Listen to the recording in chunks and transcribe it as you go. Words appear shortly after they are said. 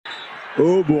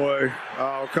Oh boy.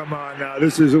 Oh, come on now.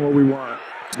 This isn't what we want.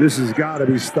 This has got to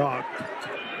be stopped.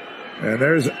 And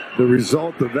there's the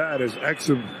result of that is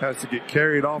Exum has to get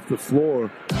carried off the floor.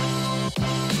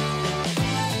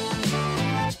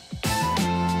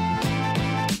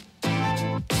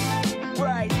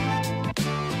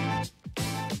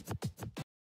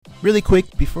 Really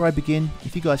quick, before I begin,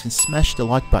 if you guys can smash the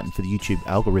like button for the YouTube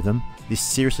algorithm, this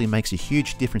seriously makes a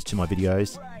huge difference to my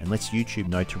videos and lets YouTube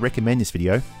know to recommend this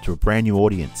video to a brand new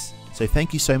audience. So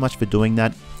thank you so much for doing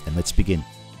that, and let's begin.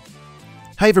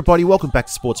 Hey everybody, welcome back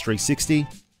to Sports 360.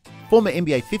 Former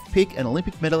NBA 5th pick and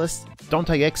Olympic medalist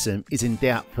Dante Exum is in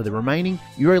doubt for the remaining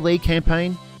EuroLeague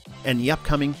campaign and the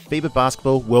upcoming FIBA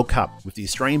Basketball World Cup with the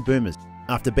Australian Boomers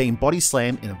after being body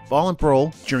slammed in a violent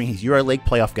brawl during his EuroLeague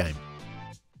playoff game.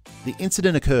 The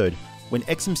incident occurred when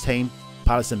Exum's team,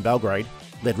 Partizan Belgrade,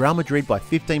 led Real Madrid by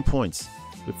 15 points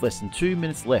with less than 2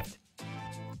 minutes left.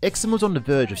 Exum was on the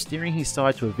verge of steering his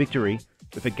side to a victory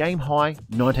with a game-high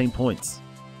 19 points.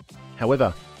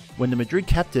 However, when the Madrid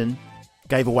captain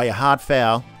gave away a hard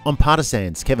foul on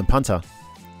Partizan's Kevin Punter,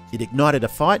 it ignited a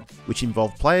fight which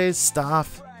involved players,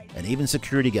 staff, and even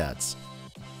security guards.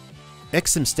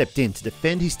 Exum stepped in to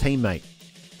defend his teammate,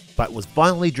 but was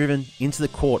violently driven into the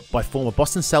court by former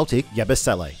Boston Celtic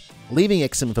Yabusele, leaving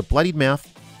Exum with a bloodied mouth,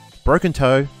 broken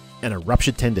toe, and a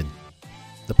ruptured tendon.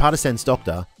 The Partizan's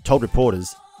doctor told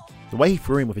reporters, the way he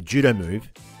threw him with a judo move,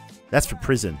 that's for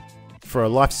prison, for a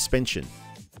life suspension.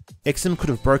 Exum could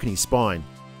have broken his spine,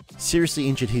 seriously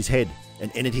injured his head,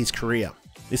 and ended his career.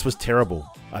 This was terrible.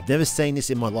 I've never seen this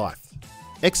in my life.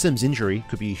 Exum's injury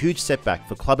could be a huge setback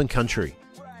for club and country,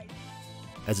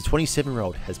 as a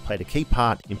 27-year-old has played a key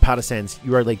part in Partizan's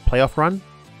EuroLeague playoff run,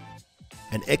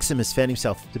 and Exum has found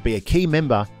himself to be a key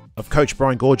member of coach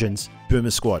Brian Goorjian's Boomer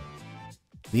squad.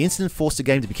 The incident forced the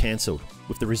game to be cancelled,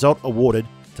 with the result awarded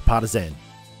to Partizan,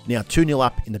 now 2-0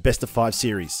 up in the best-of-5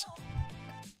 series.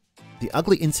 The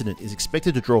ugly incident is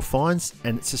expected to draw fines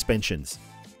and suspensions,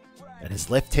 and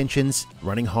has left tensions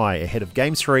running high ahead of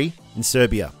Game 3 in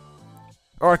Serbia.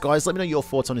 Alright guys, let me know your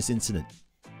thoughts on this incident.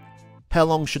 How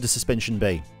long should the suspension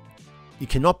be? You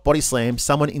cannot body slam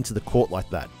someone into the court like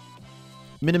that.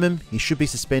 Minimum, he should be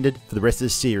suspended for the rest of the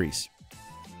series,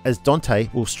 as Dante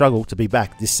will struggle to be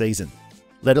back this season,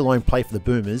 let alone play for the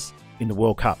Boomers in the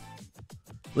World Cup.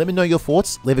 Let me know your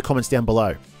thoughts, leave the comments down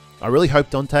below. I really hope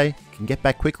Dante can get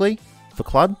back quickly for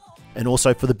club and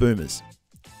also for the Boomers.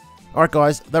 Alright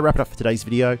guys, that'll wrap it up for today's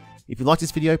video. If you like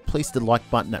this video, please hit the like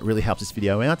button, that really helps this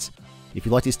video out. If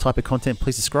you like this type of content,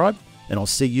 please subscribe, and I'll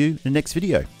see you in the next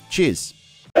video. Cheers!